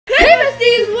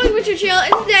besties, welcome to your channel,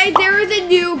 and today there is a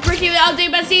new Brookhaven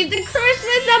update, besties, the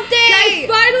Christmas update! Guys,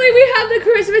 finally we have the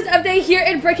Christmas update here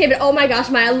in Brookhaven. Oh my gosh,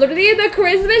 Maya, literally the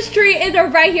Christmas tree is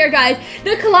right here, guys.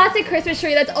 The classic Christmas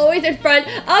tree that's always in front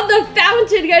of the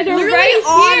fountain, guys, are literally right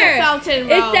on here. The fountain,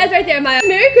 bro. It says right there, Maya.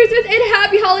 Merry Christmas and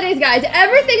Happy Holidays, guys.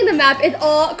 Everything in the map is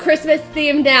all Christmas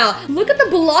themed now. Look at the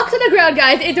blocks on the ground,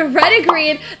 guys. It's red and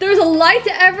green. There's lights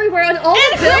everywhere on all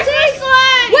the buildings. Christmas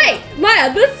sleigh! Wait,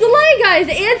 Maya, the sleigh, guys,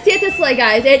 and Santa sleigh,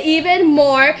 guys, and even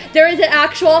more. There is an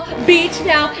actual beach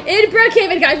now in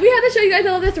Brookhaven, guys. We have to show you guys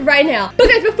all of this right now. But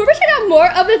guys, before we check out more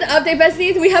of this update,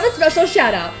 besties, we have a special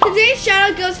shout out. Today's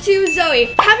shout out goes to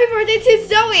Zoe. Happy birthday to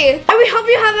Zoe, and we hope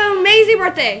you have an amazing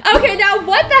birthday. Okay, now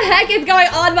what the heck is going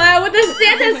on, Maya, with the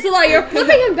Santa sleigh? You're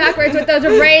flipping him backwards with those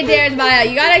reindeers, Maya.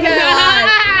 You gotta get it on.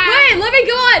 Wait, let me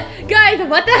go on. Guys,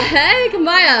 what the heck,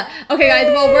 Maya? Okay, guys,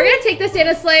 well, we're gonna take the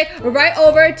Santa sleigh right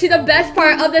over to the best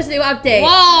part of this new update. Whoa,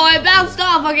 I bounced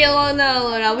off. Okay,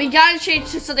 no. We gotta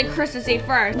change to something Christmassy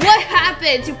first. What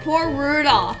happened to poor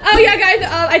Rudolph? Oh yeah, guys,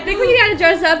 I think we gotta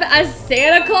dress up as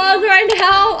Santa Claus right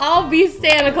now. I'll be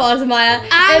Santa Claus, Maya.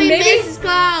 I'll be Mrs.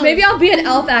 Claus. Maybe I'll be an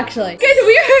elf, actually. Guys,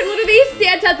 we are literally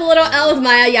Santa's little elves,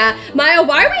 Maya, yeah. Maya,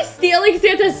 why are we stealing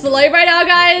Santa's sleigh right now,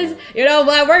 guys? You know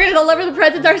what? We're gonna deliver the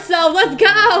presents ourselves. Let's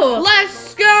go!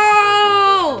 Let's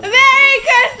go! Merry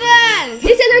Christmas!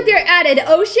 It says right there added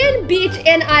ocean, beach,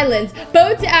 and islands.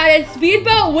 Boats added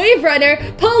speedboat, wave runner,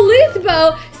 police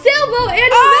boat, sailboat, and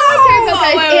military boat,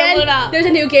 guys. And there's a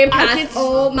new game pass.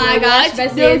 Oh my gosh,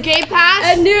 new game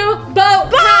pass? A new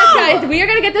boat pass, guys. We are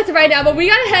gonna get this right now, but we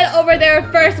gotta head over there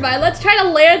first, Maya. Let's try to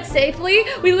land safely.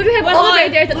 We literally have all the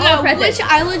reindeers and all presents. Which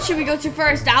island should we go to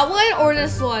first? That one or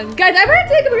this one? Guys, I'm gonna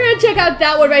think we're gonna check out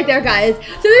that one right there, guys.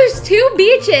 So there's two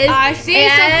beaches. I see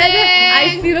something.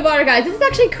 I see the water, guys. This is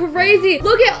actually crazy.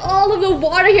 Look at all of the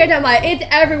water here now, Maya. It's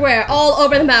everywhere, all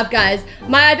over the map, guys.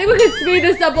 Maya, I think we can speed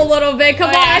this up a little bit. Come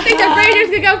on, I think the reindeers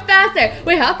can go faster.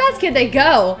 Wait, how fast can they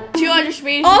go? 200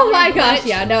 speed. Oh my gosh,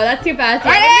 yeah, no, that's too fast.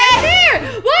 Right there.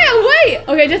 Maya, wait.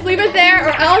 Okay, just leave it there,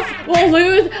 or else we'll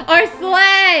lose our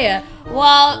sleigh.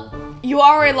 Well, you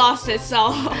already lost it, so.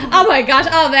 Oh my gosh.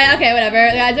 Oh man. Okay, whatever.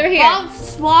 Guys, we're here. Well,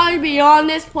 spawn beyond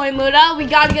this point, Luna. We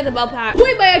gotta get the bell pack.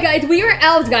 Wait, Maya, guys. We are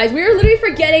elves, guys. We are literally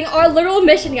forgetting our little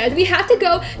mission, guys. We have to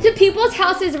go to people's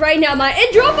houses right now, Maya,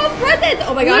 and drop off presents.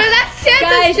 Oh my gosh. Luna, that's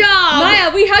Santa's job.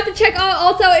 Maya, we have to check out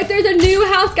also if there's a new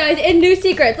house, guys, and new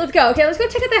secrets. Let's go. Okay, let's go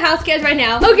check out the house, guys, right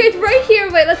now. Okay, it's right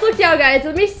here. Wait, let's look down, guys.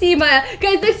 Let me see, Maya.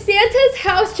 Guys, the Santa's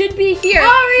house should be here.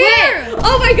 Oh, here.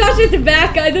 Oh my gosh, it's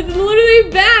back, guys. It's literally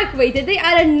back. Wait, did they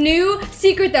add a new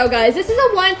secret though, guys? This is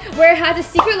the one where it has a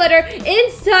secret letter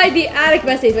inside the attic,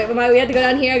 besties. Wait, Maya, we have to go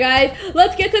down here, guys.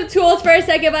 Let's get some tools for a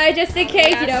second, Maya, just in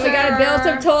case. Yes, you know, we gotta build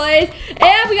some toys,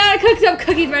 and we gotta cook some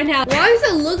cookies right now. Why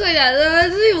does it look like that? It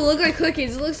doesn't even look like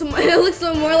cookies. It looks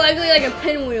so more likely like a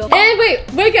pinwheel. And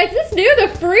wait, guys, this new the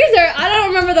freezer. I don't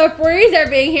remember the freezer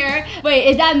being here. Wait,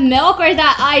 is that milk or is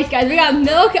that ice, guys? We got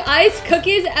milk, ice,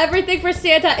 cookies, everything for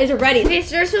Santa is ready. Okay,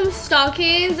 so there's some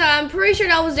stockings. I'm pretty sure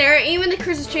that was there. Even the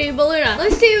Christmas tree. But Luna,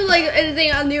 let's see if like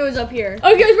anything new is up here.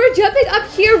 Okay, guys, we're jumping up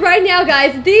here right now,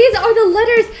 guys. These are the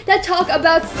letters that talk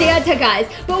about Santa, guys.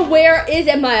 But where is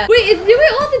it, Maya? Wait, do we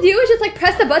all have to do is just like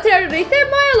press the button underneath there,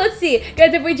 Maya? Let's see.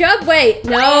 Guys, if we jump, wait.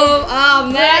 No.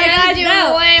 Oh, man. Guys,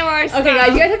 no. Way more stuff. Okay,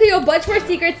 guys, you guys have to do a bunch more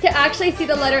secrets to actually see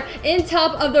the letter in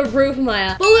top of the roof,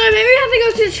 Maya. Well, Luna, maybe we have to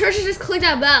go to the church and just click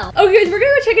that bell. Okay, guys, we're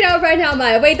gonna go check it out right now,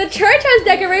 Maya. Wait, the church has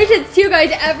decorations too,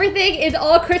 guys. Everything is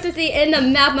all Christmassy in the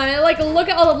map, Maya. Like, look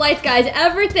at all the lights, guys.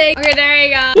 Everything. Okay, there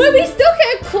you go. Wait, we still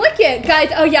can't click it, guys.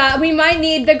 Oh yeah, we might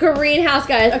need the greenhouse,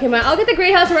 guys. Okay, Maya, I'll get the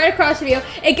greenhouse right across from you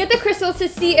and get the crystals to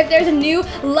see if there's a new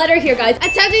letter here, guys.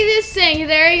 Attempting to sing.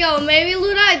 There you go. Maybe,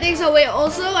 Luna, I think so. Wait,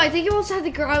 also, I think you also have to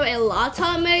grab a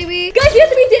laptop, maybe. Guys,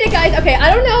 yes, we did it, guys. Okay,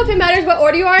 I don't know if it matters what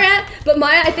order you are at, but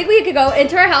Maya, I think we could go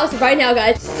into our house right now,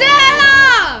 guys.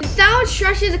 Santa! The sound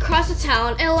stretches across the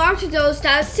town and alarm to those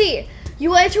that see. You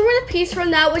will enter with a piece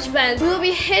from that which bends. We will be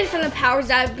hid from the powers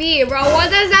that be. Bro, what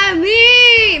does that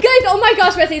mean? Guys, oh my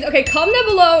gosh, besties. Okay, comment down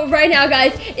below right now,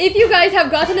 guys, if you guys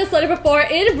have gotten this letter before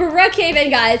in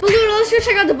Brookhaven, guys. Well, dude, let's go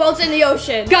check out the boats in the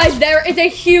ocean. Guys, there is a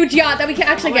huge yacht that we can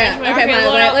actually get. Okay,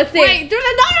 Maya, let's see. Wait, there's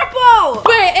another boat.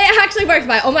 Wait, it actually works,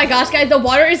 Maya. Oh my gosh, guys, the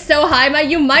water is so high, Maya,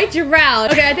 you might drown.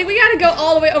 Okay, I think we gotta go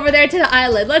all the way over there to the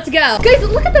island. Let's go. Guys,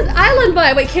 look at this island,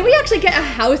 Maya. Wait, can we actually get a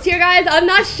house here, guys? I'm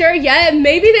not sure yet.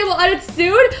 Maybe they will add it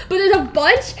soon, but there's a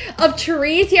bunch of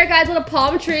trees here, guys, little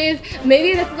palm trees.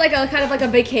 Maybe this is like a kind of like a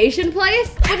vacation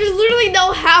place. But there's literally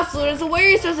no house, Luna, so what are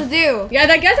you supposed to do? Yeah,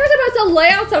 I guess we're supposed to lay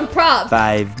out some props.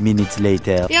 5 minutes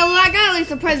later. Yeah, well, I got at least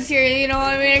some presents here, you know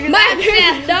what I mean?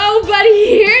 There's nobody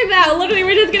here, though. Literally,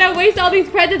 we're just gonna gonna waste all these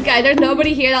presents, guys. There's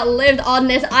nobody here that lived on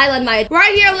this island, Maya.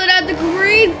 Right here, Luna, the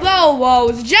green bow. Whoa,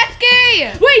 it's a jet ski.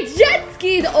 Wait, jet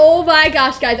skis. Oh my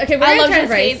gosh, guys. Okay, we're gonna try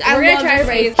to race. We're gonna try to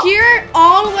race. Here,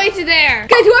 all the way to there.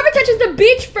 Guys, whoever touches the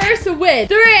beach first wins.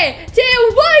 3,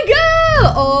 2, 1,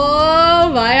 go!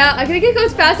 Oh, Maya. I think it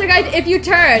goes faster, guys, if you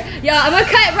turn. Yeah, I'm gonna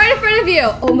cut right in front of you.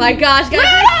 Oh my gosh, guys,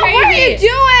 that's crazy. What are you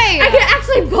doing? I can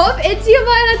actually bump into you,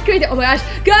 Maya. That's crazy. Oh my gosh.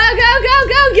 Go, go, go,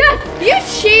 go, go. You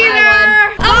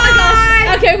cheater. Oh my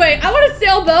gosh. Okay, wait. I want a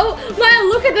sailboat. Maya,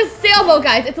 look at this sailboat,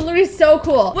 guys. It's literally so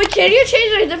cool. Wait, can you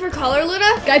change it a different color,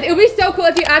 Luna? Guys, it would be so cool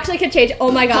if you actually could change.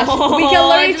 Oh my gosh. We can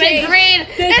literally change green.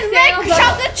 Let's make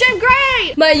chocolate chip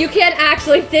green. Maya, you can't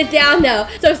actually sit down though.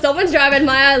 So someone's driving.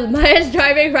 Maya's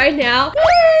driving right now.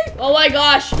 Oh my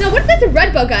gosh. No, what's this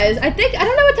red boat, guys? I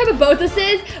don't know what type of boat this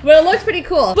is, but it looks pretty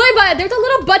cool. Wait, Maya, there's a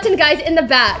little button, guys, in the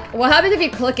back. What happens if you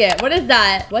click it? What is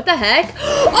that? What the heck?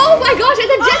 Oh my gosh,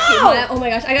 it's a jet ski. Maya, oh my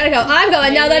gosh, I gotta go. I'm going.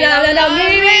 No.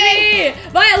 Me.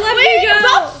 Maya, let me go.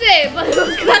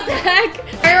 What the heck?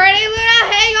 Are you ready, Luna?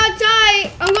 Hang on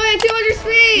tight. I'm going at 200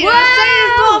 speed. Wow. I'm setting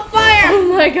this boat on fire.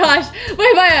 Oh my gosh.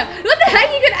 Wait, Maya, what the heck?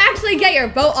 You can actually get your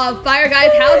boat on fire,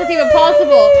 guys. How is this even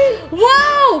possible?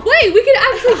 Whoa. Wait, we can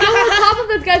actually go on top of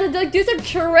this, guys, and like do some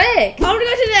tricks. I want to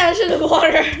go to the edge of the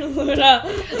water, Luna.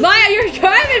 Maya, you're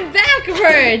driving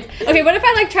backwards. Okay, what if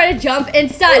I like try to jump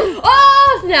inside?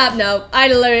 Oh, snap. No, I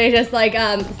literally just like sit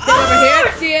over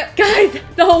here. See it? Guys,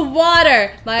 the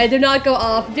water. Maya, do not go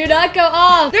off. Do not go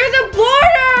off. There's a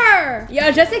border.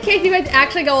 Yeah, just in case you guys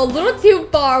actually go a little too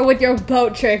far with your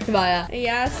boat tricks, Maya.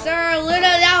 Yes, sir. Luna,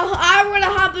 now I'm going to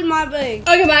hop in my thing.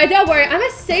 Okay, Maya, don't worry. I'm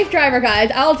a safe driver,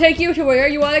 guys. I'll take you to where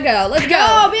you want to go. Let's go.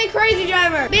 Oh, be a crazy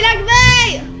driver. Be like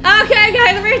me. Okay,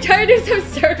 guys, we're going to try to do some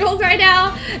circles right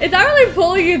now. It's not really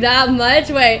pulling you that much.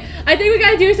 Wait, I think we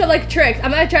got to do some, like, tricks.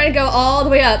 I'm going to try to go all the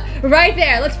way up. Right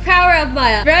there. Let's power up,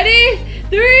 Maya. Ready?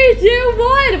 3, 2,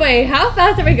 1. Wait, how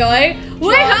fast are we going?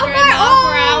 Wait, how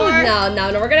far?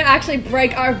 No. We're gonna actually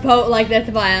break our boat like this,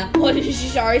 Maya. What, did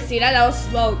you already see that? That was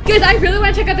smoke. Guys, I really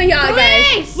want to check out the yacht,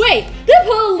 guys. Wait, the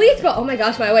police boat. Oh my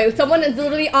gosh, Maya, wait. Someone is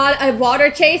literally on a water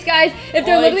chase, guys. If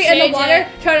they're literally in the water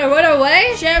trying to run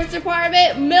away. Sheriff's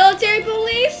Department, military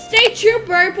police, state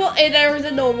trooper, and there was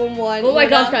a normal one. Oh my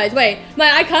gosh, guys, wait.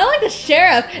 Maya, I kind of like the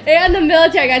sheriff and the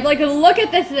military, guys. Like, look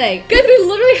at this thing. Guys, we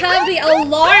literally have the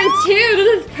alarm, too.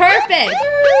 This is perfect.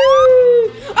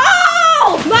 Oh!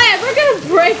 Maya, we're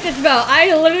gonna break this boat.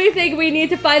 I literally think we need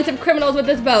to find some criminals with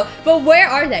this boat. But where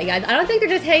are they, guys? I don't think they're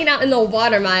just hanging out in the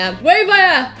water, Maya. Wait,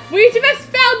 Maya. We just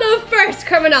found the first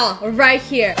criminal right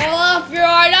here. Oh, if you're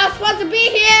not supposed to be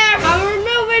here, I'm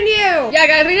removing you. Yeah,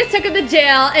 guys, we just took him to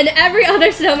jail and every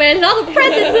other snowman and all the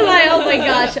presents in Maya. Oh my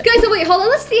gosh. Guys, so wait, hold on.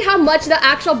 Let's see how much the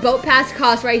actual boat pass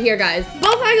costs right here, guys.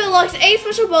 Boat pass unlocks 8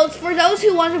 special boats for those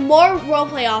who want more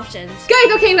roleplay options.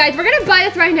 Guys, okay, guys, we're gonna buy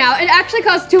this right now. It actually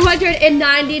costs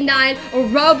 299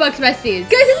 Robux, besties.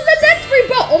 Guys, this is the next free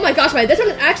boat. Oh my gosh, man, this one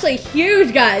is actually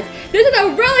huge, guys. This is a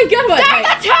really good one.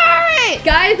 That's a turret!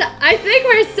 Guys, I think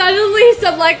we're suddenly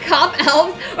some like cop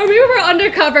elves, or maybe we're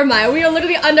undercover, Maya. We are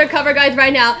literally undercover, guys,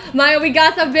 right now. Maya, we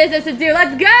got some business to do.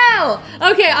 Let's go!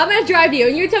 Okay, I'm gonna drive you,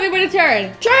 and you tell me where to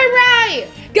turn. Turn right!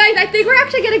 Guys, I think we're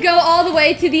actually gonna go all the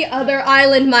way to the other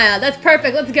island, Maya. That's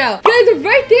perfect. Let's go. Guys,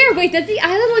 right there. Wait, does the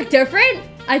island look different?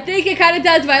 I think it kind of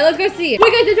does, Maya. Let's go see.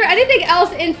 Wait, guys, is there anything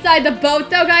else inside the boat,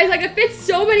 though, guys? Like, it fits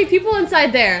so many people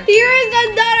inside there. Here is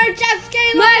another jet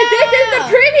ski. Maya, this is the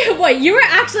premium one. You were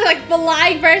actually, like,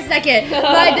 flying for a second.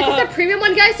 Maya, this is the premium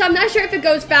one, guys, so I'm not sure if it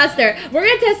goes faster. We're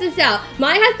going to test this out.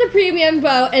 Maya has the premium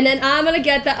boat, and then I'm going to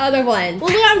get the other one. Well,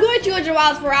 then I'm going 200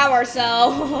 miles per hour, so.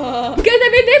 Guys, I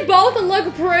mean, they both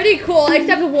look pretty cool,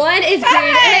 except one is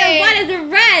green and one is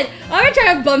red. I'm going to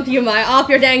try to bump you, Maya, off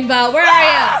your dang boat. Where are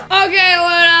you? Okay,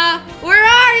 Luna. Where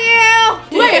are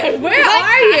you? Wait, where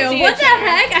are you? What the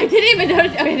heck? I didn't even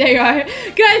notice. Okay, there you are.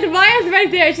 Guys, Maya's right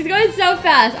there. She's going so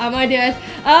fast. I'm gonna do this.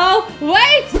 Oh,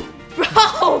 wait!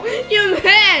 Bro, you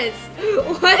missed.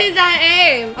 What is that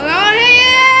aim? I'm gonna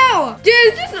hit you.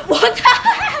 Dude, just, what the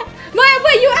heck? Maya,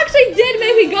 wait, you actually did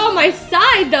make me go on my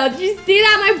side, though. Did you see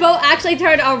that? My boat actually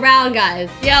turned around, guys.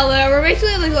 Yeah, we're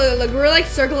basically, like, we're, like,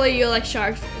 circling you like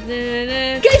sharks.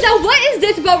 Guys, now what is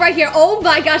this boat right here? Oh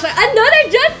my gosh, like another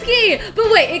jet ski!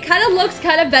 But wait, it kind of looks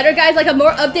kind of better, guys. Like a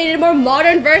more updated, more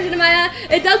modern version of Maya.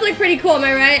 It does look pretty cool, am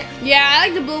I right? Yeah, I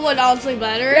like the blue one honestly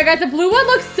better. Yeah, guys, the blue one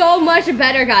looks so much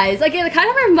better, guys. Like, it kind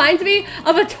of reminds me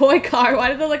of a toy car. Why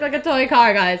does it look like a toy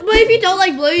car, guys? But if you don't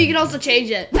like blue, you can also change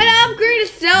it. And upgrade a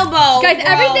sailboat. Guys,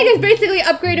 everything is basically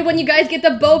upgraded when you guys get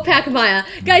the boat pack, Maya.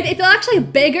 Guys, it's actually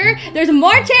bigger. There's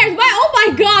more chairs. Oh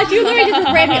my gosh, you literally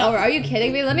just ran me over. Are you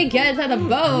kidding me? let me get inside the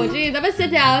boat. Jeez, I'm gonna sit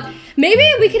down. Maybe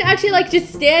we can actually like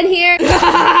just stand here. Maya,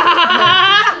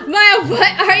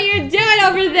 what are you doing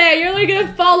over there? You're like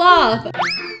gonna fall off.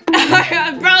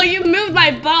 Bro, you moved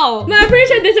my boat. Maya, I'm pretty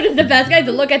sure this one is the best, guys.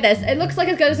 Look at this. It looks like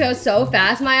it's gonna go so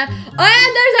fast, Maya.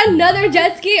 And there's another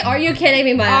jet ski. Are you kidding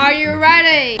me, Maya? Are you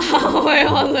ready? Oh, wait,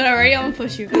 hold on, I'm gonna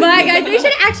push you. Maya, guys, we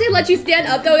should actually let you stand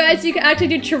up though, guys, so you can actually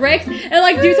do tricks and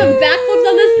like do some backflips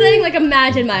on this thing. Like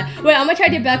imagine, Maya. Wait, I'm gonna try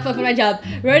to do backflip when I jump.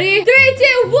 Ready? 3,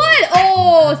 2, 1.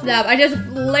 Oh snap! I just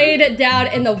laid it down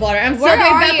in the water. I'm still doing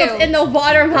backflips in the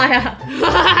water, Maya.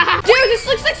 Dude, this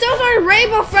looks like some sort of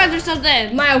rainbow friends or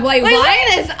something. Maya, wait, look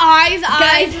at this. Eyes,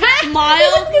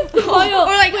 smile.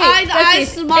 Or like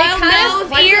eyes, smile,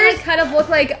 nose, ears. It kind of look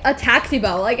like a taxi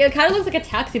boat. Like it kind of looks like a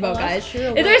taxi boat, guys.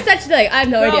 True. Is there such thing? I have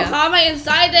no idea. How am I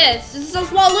inside this? This is so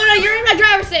small. Luna, you're in my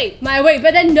driver's seat. Maya, wait,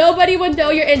 but then nobody would know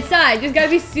you're inside. You just gotta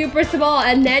be super small,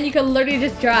 and then you can literally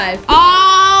just drive.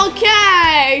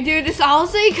 Okay, dude, this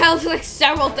honestly kind of looks like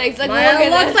several things. Like, Maya, look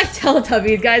at looks like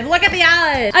Teletubbies, guys. Look at the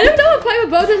eyes. I don't know what type of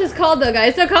boat this is called, though,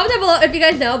 guys. So comment down below if you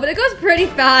guys know, but it goes pretty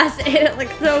fast, and it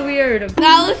looks so weird.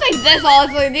 Now it looks like this,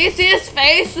 honestly. Do you see his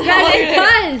face? Yeah, it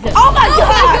does. Oh my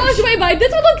gosh, wait, Maya,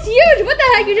 this one looks huge. What the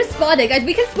heck? You just spawned it, guys.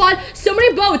 We can spawn so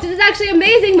many boats. This is actually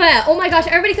amazing, Maya. Oh my gosh,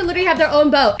 everybody can literally have their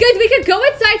own boat. Guys, we could go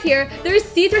inside here. There's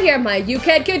seats right here, Maya. You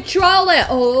can control it.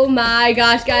 Oh my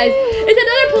gosh, guys. It's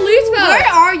another police boat. Where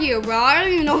are you, bro? I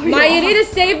don't even know where you are. Maya, you need to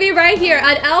save me right here.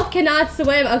 An elf cannot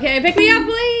swim, okay? Pick me up,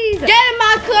 please. Get in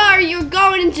my car. You're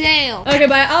going to jail. Okay,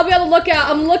 Maya, I'll be on the lookout.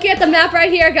 I'm looking at the map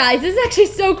right here, guys. This is actually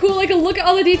so cool. I can look at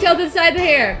all the details inside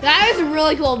here. That is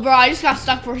really cool, bro. I just got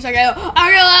stuck for a second.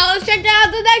 Okay, let's check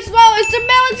out the next boat. It's the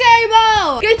military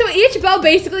boat. Okay, so each boat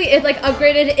basically is like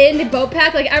upgraded in the boat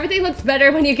pack. Like everything looks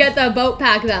better when you get the boat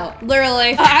pack, though.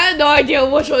 Literally. I had no idea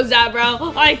which was that,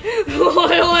 bro. Like,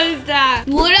 what is that?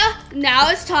 Luna, now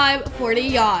it's time for the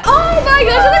yacht. Oh my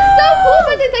gosh, it looks so cool.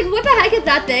 But it's like, what the heck is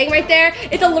that thing right there?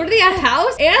 It's literally a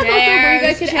house. And it's also where you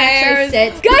guys can actually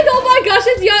sit. Guys, oh my gosh,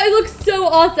 this yacht, it looks so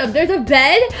awesome. There's a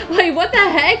bed. Wait, what the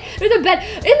heck? There's a bed.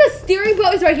 And the steering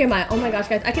boat is right here, Maya. Oh my gosh,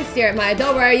 guys, I can steer it, Maya.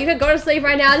 Don't worry. You can go to sleep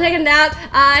right now, take a nap.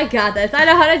 I got this. I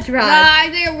know how to drive. I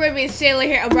think I'm gonna be a sailor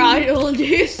here, bro. Do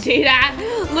you see that?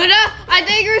 Luna, I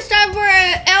think it's time for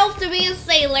an elf to be a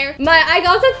sailor. Maya, I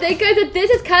also think, guys, that this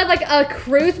is kind of like a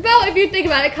cruise boat. If you think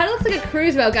about it, it kind of looks like a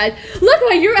cruise boat, guys. Look,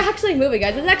 Maya, you're actually moving,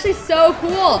 guys. It's actually so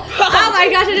cool. Oh my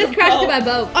gosh, I just crashed into my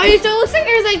boat. Okay, so it looks like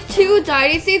there's like 2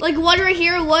 dining seats, like one right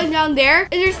here, one down there.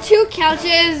 And there's 2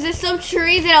 couches, there's some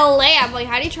trees, and a lamp. Like,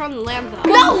 how do you turn on the lamp,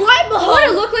 though? No, light bulb! What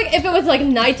would it look like if it was like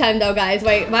nighttime, though, guys?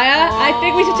 Wait, Maya, I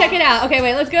think we should check it out. Okay,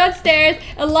 wait, let's go upstairs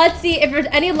and let's see if there's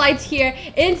any lights here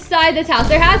inside this house.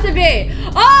 There has to be.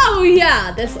 Oh,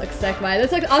 yeah. This looks sick, Maya.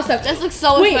 This looks awesome. This looks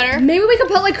so much better. Maybe we can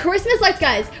put like Christmas lights,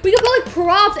 guys. We can put like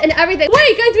props and everything.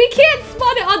 Wait, guys, we can't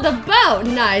spawn it on the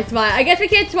boat. Nice, Maya. I guess we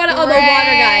can't spawn it on the water,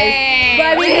 guys. But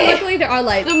I mean, luckily there are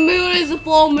lights. The moon is a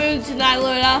full moon tonight,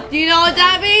 Luna. Do you know what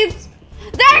that means?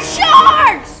 There's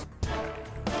sharks!